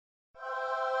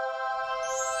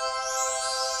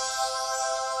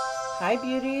Hi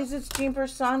beauties, it's Jean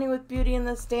Piersanti with Beauty and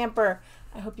the Stamper.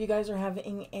 I hope you guys are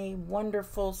having a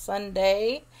wonderful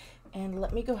Sunday. And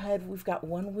let me go ahead, we've got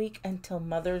 1 week until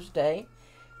Mother's Day.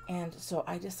 And so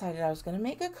I decided I was going to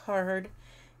make a card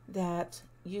that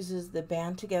uses the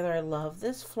band together. I love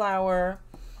this flower.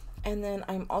 And then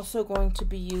I'm also going to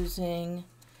be using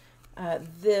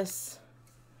this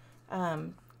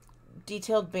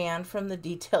detailed band from the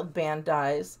Detailed Band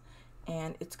Dies.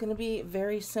 And it's going to be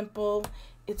very simple.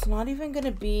 It's not even going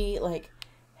to be like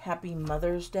Happy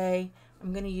Mother's Day.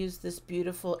 I'm going to use this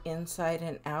beautiful inside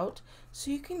and out. So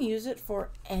you can use it for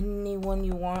anyone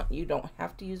you want. You don't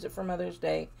have to use it for Mother's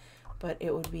Day, but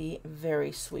it would be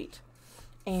very sweet.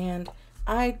 And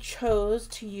I chose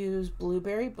to use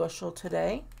Blueberry Bushel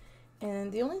today.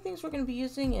 And the only things we're going to be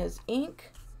using is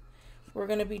ink. We're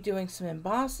going to be doing some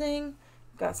embossing.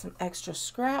 Got some extra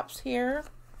scraps here.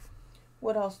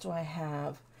 What else do I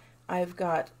have? I've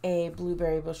got a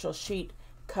Blueberry Bushel sheet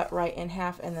cut right in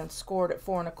half and then scored at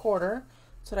 4 1/4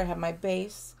 so that I have my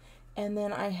base. And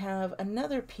then I have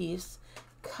another piece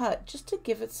cut just to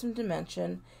give it some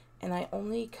dimension, and I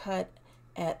only cut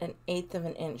at 1/8 of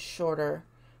an inch shorter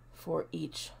for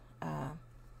each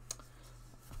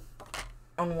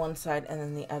on one side and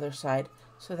then the other side,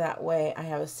 so that way I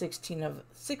have a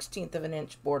 16th of an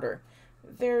inch border.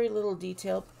 Very little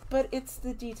detail, but it's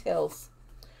the details.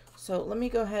 So let me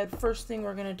go ahead. First thing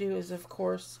we're going to do is, of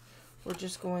course, we're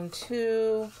just going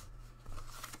to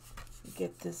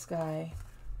get this guy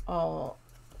all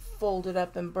folded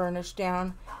up and burnished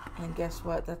down. And guess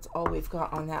what? That's all we've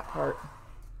got on that part.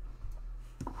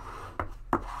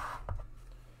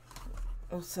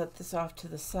 We'll set this off to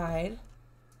the side.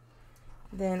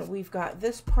 Then we've got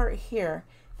this part here.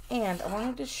 And I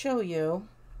wanted to show you,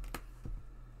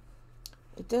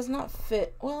 it does not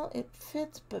fit. Well, it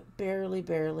fits, but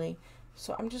barely.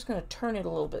 So I'm just going to turn it a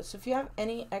little bit. So if you have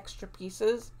any extra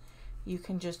pieces, you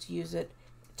can just use it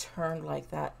turned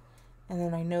like that. And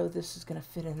then I know this is going to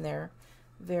fit in there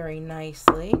very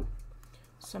nicely.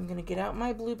 So I'm going to get out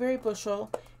my Blueberry Bushel.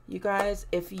 You guys,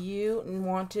 if you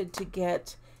wanted to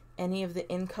get any of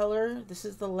the in color, this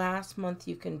is the last month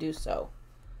you can do so.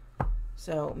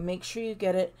 So make sure you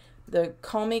get it. The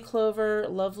Call Me Clover,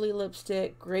 Lovely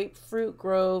Lipstick, Grapefruit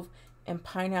Grove, and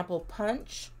Pineapple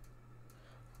Punch.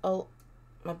 Oh,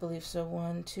 I believe so.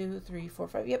 1, 2, 3, 4,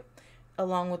 5. Yep.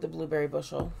 Along with the Blueberry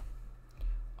Bushel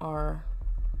are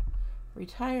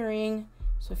retiring.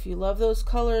 So if you love those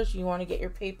colors, you want to get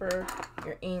your paper,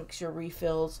 your inks, your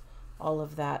refills, all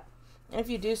of that. And if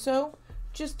you do so,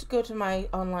 just go to my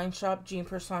online shop,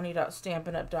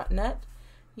 jeanpiersanti.stampinup.net.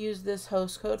 Use this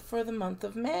host code for the month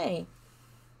of May.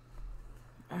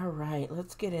 All right,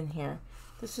 let's get in here.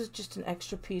 This is just an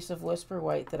extra piece of Whisper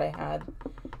White that I had.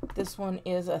 This one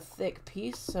is a thick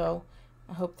piece, so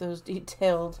I hope those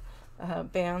detailed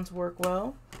bands work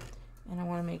well. And I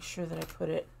want to make sure that I put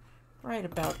it right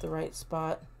about the right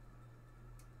spot.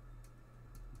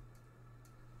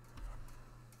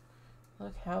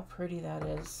 Look how pretty that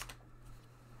is.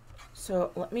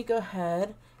 So let me go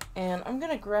ahead, and I'm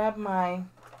going to grab my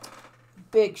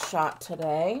Big Shot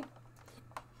today.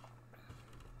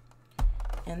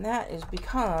 And that is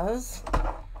because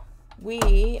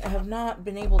we have not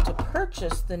been able to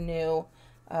purchase the new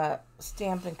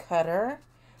Stampin' Cutter,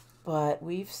 but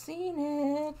we've seen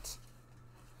it.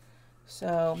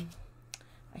 So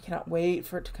I cannot wait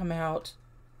for it to come out.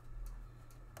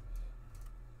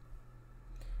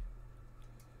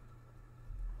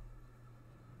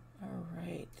 All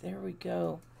right, there we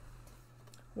go.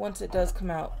 Once it does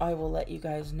come out, I will let you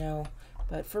guys know.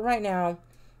 But for right now,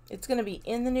 it's going to be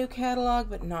in the new catalog,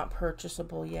 but not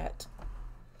purchasable yet.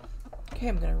 Okay,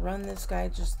 I'm going to run this guy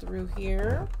just through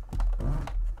here.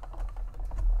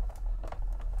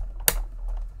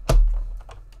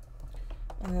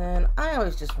 And then I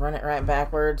always just run it right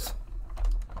backwards,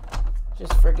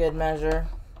 just for good measure.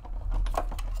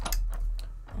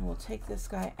 And we'll take this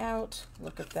guy out.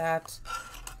 Look at that.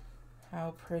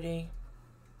 How pretty.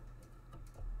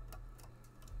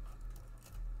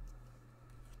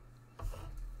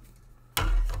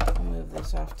 Move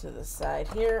this off to the side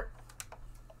here.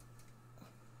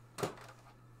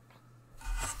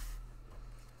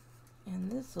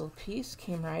 And this little piece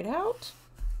came right out.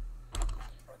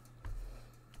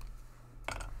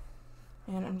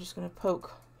 And I'm just going to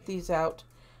poke these out.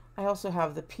 I also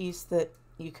have the piece that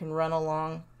you can run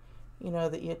along, you know,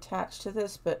 that you attach to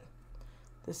this, but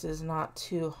this is not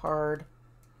too hard.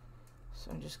 So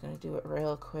I'm just going to do it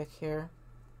real quick here.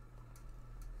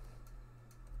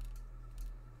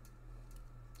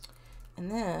 And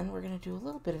then we're going to do a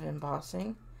little bit of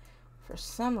embossing. For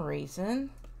some reason,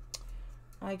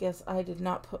 I guess I did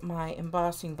not put my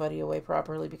embossing buddy away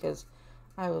properly because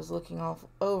I was looking all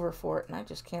over for it and I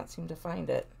just can't seem to find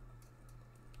it.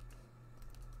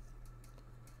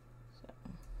 So,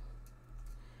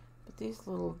 but these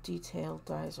little detailed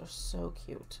dies are so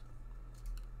cute.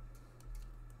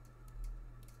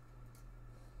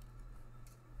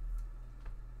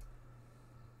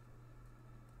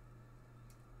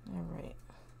 All right.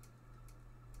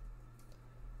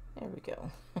 There we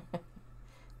go.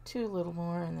 2 little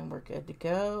more and then we're good to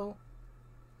go.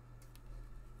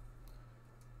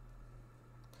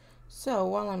 So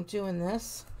while I'm doing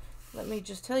this, let me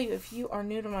just tell you, if you are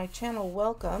new to my channel,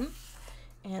 welcome.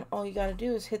 And all you got to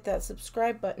do is hit that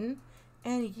subscribe button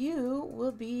and you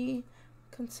will be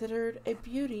considered a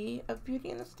beauty of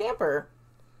Beauty and the Stamper.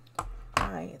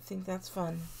 I think that's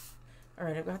fun. All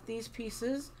right, I've got these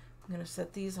pieces. I'm going to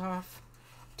set these off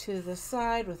to the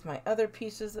side with my other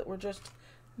pieces that we're just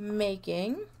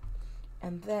making.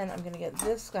 And then I'm going to get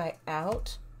this guy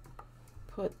out,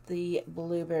 put the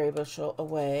blueberry bushel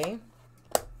away.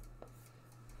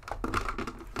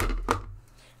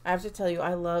 I have to tell you,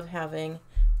 I love having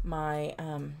my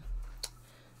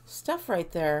stuff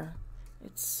right there.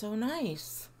 It's so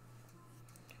nice.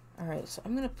 All right, so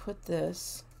I'm going to put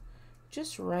this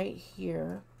just right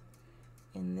here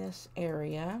in this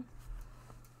area.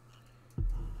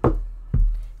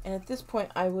 And at this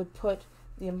point, I would put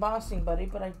the embossing buddy,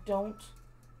 but I don't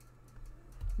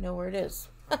know where it is.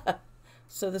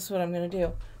 So this is what I'm going to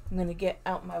do. I'm going to get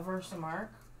out my Versamark.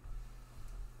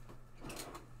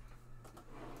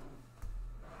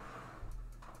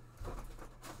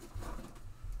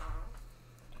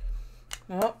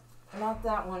 Nope, not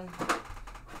that one.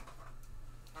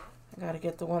 I got to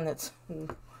get the one that's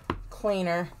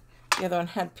cleaner. The other one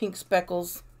had pink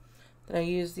speckles that I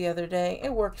used the other day.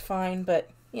 It worked fine, but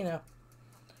you know.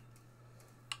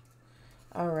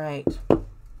 All right.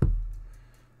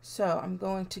 So I'm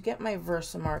going to get my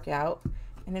Versamark out,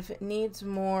 and if it needs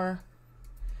more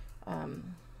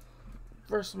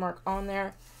Versamark on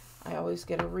there, I always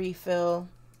get a refill.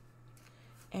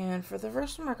 And for the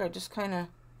Versamark, I just kind of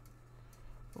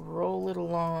roll it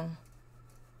along,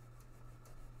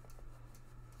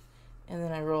 and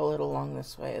then I roll it along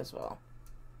this way as well.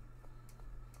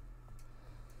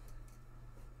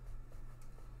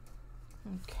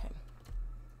 Okay.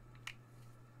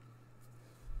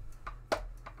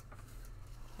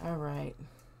 All right.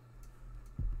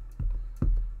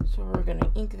 So we're going to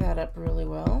ink that up really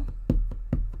well.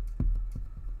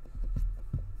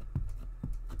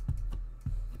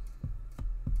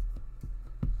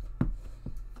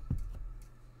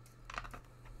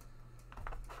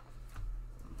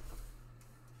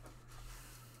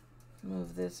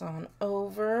 Move this on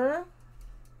over.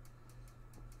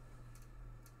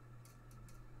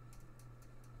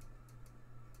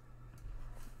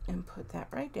 And put that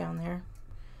right down there.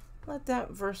 Let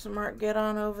that Versamark get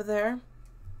on over there.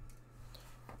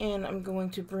 And I'm going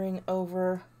to bring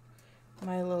over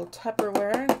my little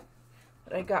Tupperware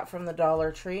that I got from the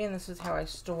Dollar Tree. And this is how I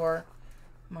store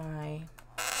my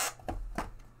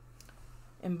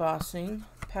embossing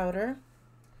powder.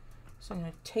 So I'm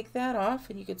going to take that off,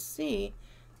 and you can see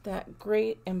that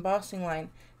great embossing line.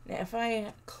 Now if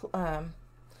I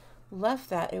left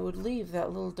that, it would leave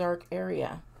that little dark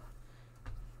area.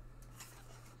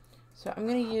 So I'm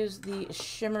going to use the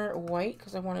shimmer white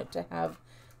because I want it to have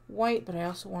white, but I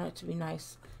also want it to be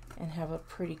nice and have a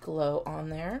pretty glow on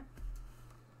there.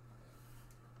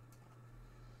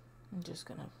 I'm just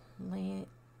going to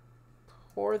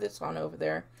pour this on over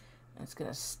there, and it's going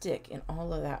to stick in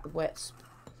all of that wet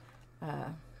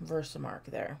Versamark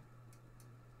there.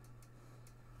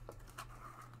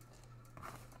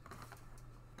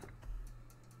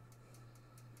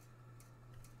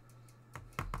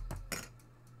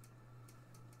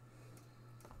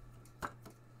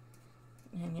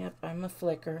 And yep, I'm a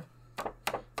flicker.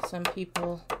 Some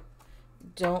people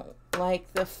don't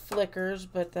like the flickers,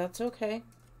 but that's okay.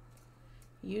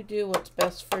 You do what's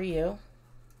best for you.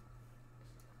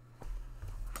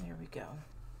 There we go.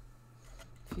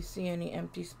 If you see any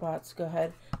empty spots, go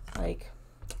ahead. Like,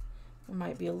 there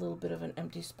might be a little bit of an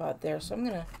empty spot there. So I'm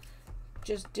going to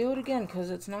just do it again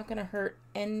because it's not going to hurt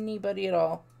anybody at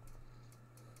all.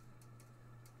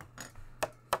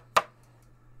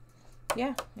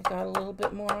 Yeah, I got a little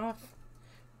bit more off,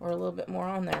 or a little bit more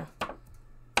on there.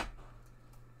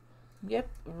 Yep,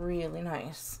 really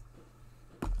nice.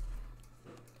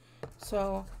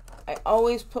 So I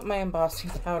always put my embossing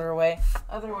powder away.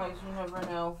 Otherwise, you never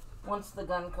know. Once the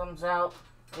gun comes out,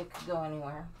 it could go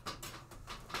anywhere.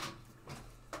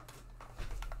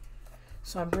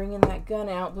 So I'm bringing that gun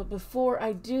out, but before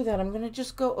I do that, I'm going to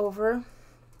just go over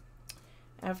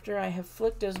After I have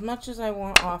flicked as much as I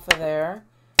want off of there,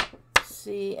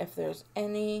 see if there's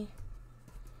any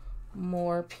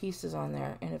more pieces on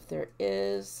there. And if there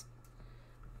is,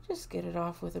 just get it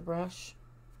off with a brush.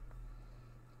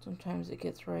 Sometimes it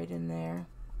gets right in there.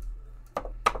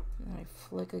 And I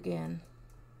flick again.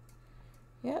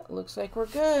 Yeah, looks like we're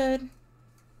good.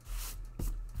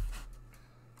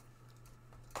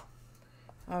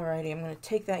 Alrighty, I'm going to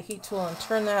take that heat tool and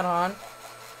turn that on.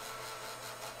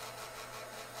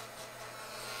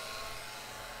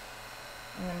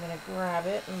 And I'm going to grab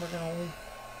it and we're going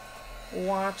to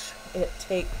watch it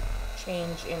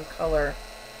change in color.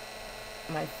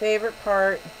 My favorite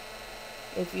part,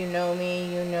 if you know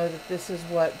me, you know that this is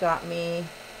what got me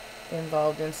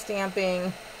involved in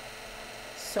stamping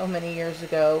so many years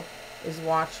ago, is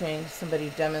watching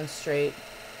somebody demonstrate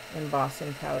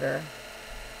embossing powder.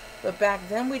 But back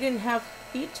then we didn't have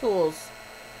heat tools.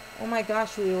 Oh my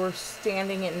gosh, we were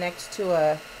standing it next to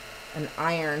an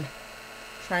iron,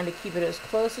 trying to keep it as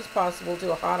close as possible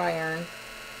to a hot iron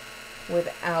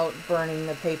without burning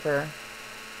the paper.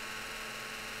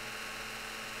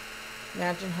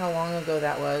 Imagine how long ago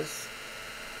that was.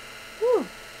 Whew.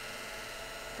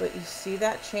 But you see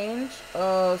that change?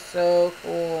 Oh, so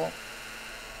cool.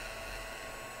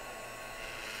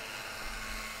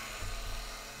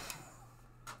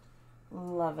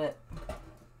 Love it.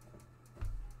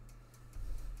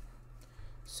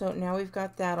 So now we've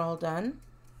got that all done.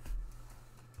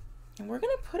 And we're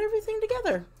going to put everything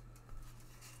together,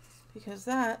 because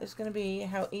that is going to be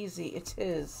how easy it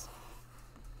is.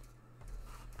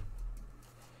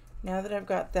 Now that I've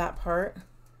got that part,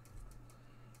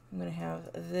 I'm going to have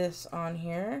this on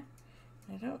here.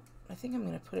 I think I'm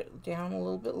going to put it down a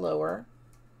little bit lower.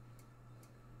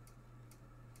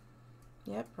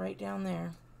 Yep, right down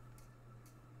there.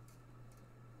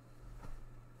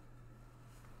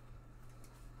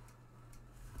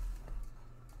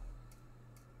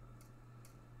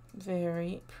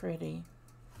 Very pretty.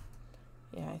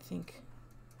 Yeah, I think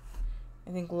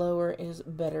lower is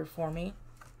better for me.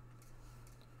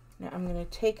 Now I'm going to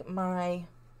take my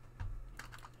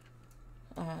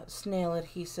snail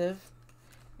adhesive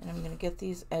and I'm going to get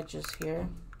these edges here.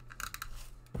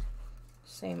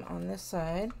 Same on this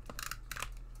side.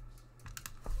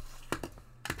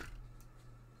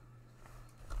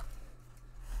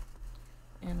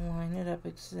 And line it up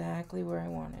exactly where I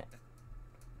want it.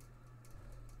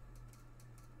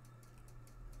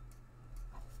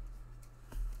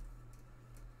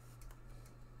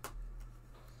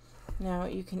 Now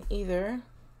you can either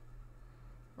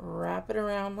wrap it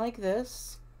around like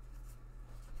this,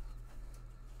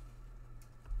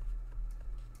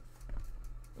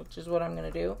 which is what I'm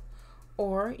going to do,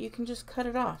 or you can just cut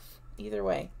it off. Either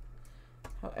way,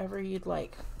 however you'd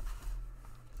like.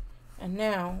 And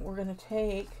now we're going to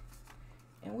take,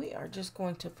 and we are just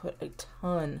going to put a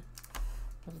ton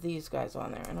of these guys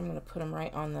on there, and I'm going to put them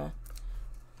right on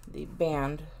the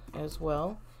band as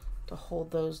well to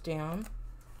hold those down.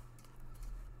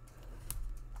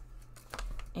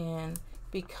 And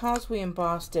because we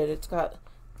embossed it, it's got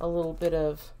a little bit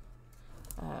of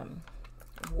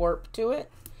warp to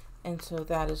it, and so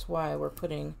that is why we're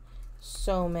putting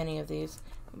so many of these.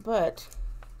 But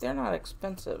they're not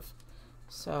expensive,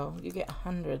 so you get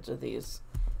hundreds of these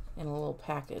in a little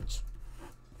package.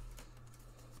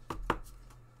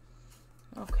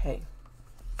 Okay,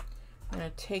 I'm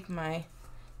going to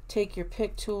take your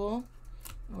pick tool,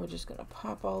 and we're just going to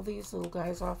pop all these little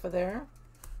guys off of there.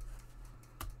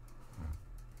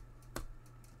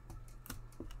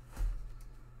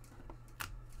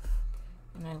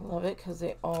 And I love it because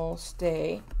they all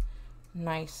stay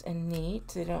nice and neat.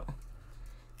 They don't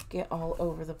get all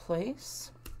over the place.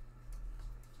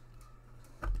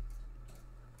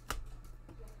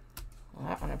 Well,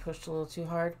 that one I pushed a little too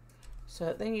hard.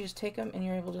 So then you just take them and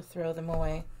you're able to throw them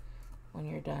away when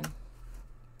you're done.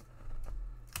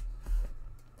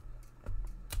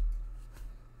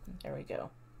 There we go.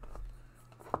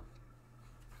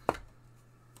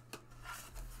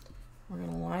 We're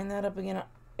going to line that up again.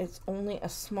 It's only a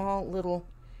small little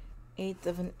 1/8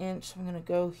 of an inch. I'm going to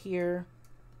go here,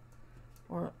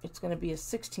 or it's going to be a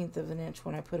 1/16 of an inch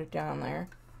when I put it down there.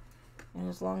 And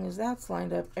as long as that's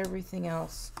lined up, everything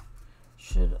else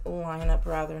should line up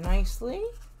rather nicely.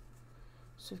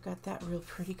 So we've got that real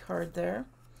pretty card there.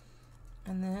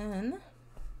 And then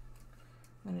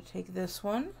I'm going to take this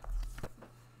one.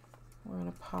 We're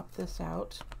going to pop this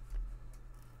out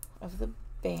of the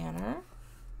banner.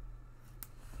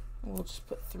 We'll just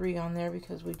put 3 on there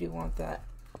because we do want that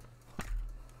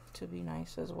to be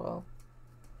nice as well.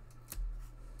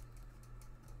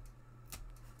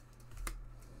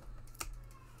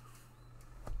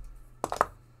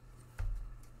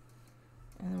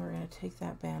 take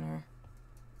that banner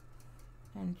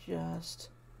and just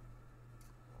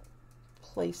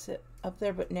place it up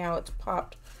there, but now it's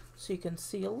popped so you can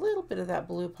see a little bit of that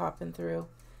blue popping through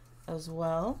as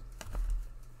well.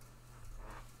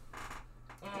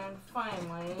 And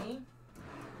finally,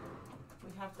 we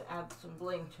have to add some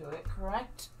bling to it,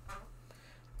 correct?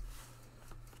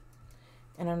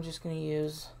 And I'm just going to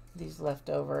use these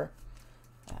leftover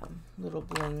little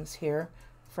blings here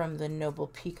from the Noble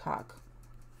Peacock.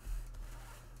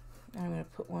 I'm going to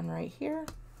put one right here,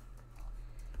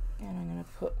 and I'm going to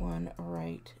put one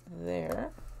right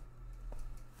there.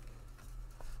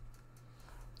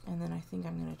 And then I think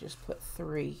I'm going to just put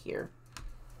 3 here.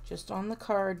 Just on the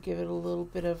card, give it a little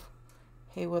bit of,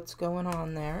 hey, what's going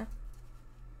on there?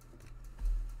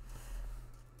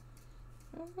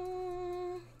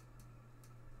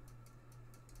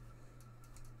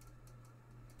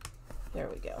 There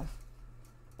we go.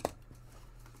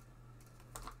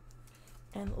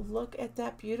 And look at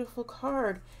that beautiful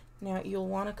card. Now you'll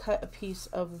want to cut a piece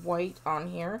of white on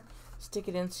here, stick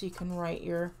it in so you can write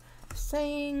your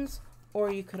sayings,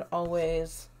 or you could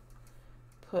always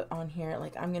put on here,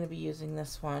 like I'm going to be using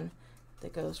this one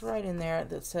that goes right in there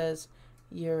that says,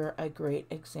 "You're a great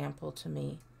example to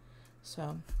me."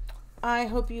 So I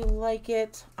hope you like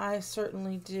it. I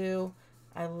certainly do.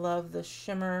 I love the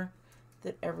shimmer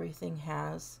that everything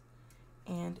has,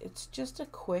 and it's just a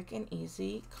quick and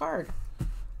easy card.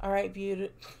 All right, I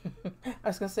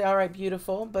was gonna say all right,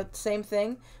 beautiful, but same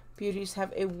thing. Beauties,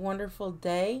 have a wonderful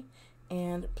day,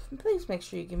 and please make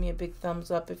sure you give me a big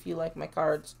thumbs up if you like my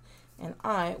cards, and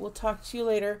I will talk to you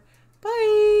later.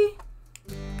 Bye.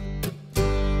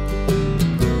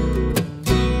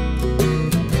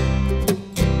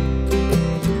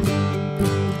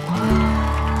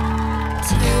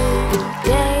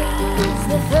 Today's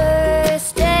the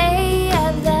first day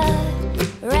of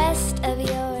the rest of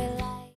your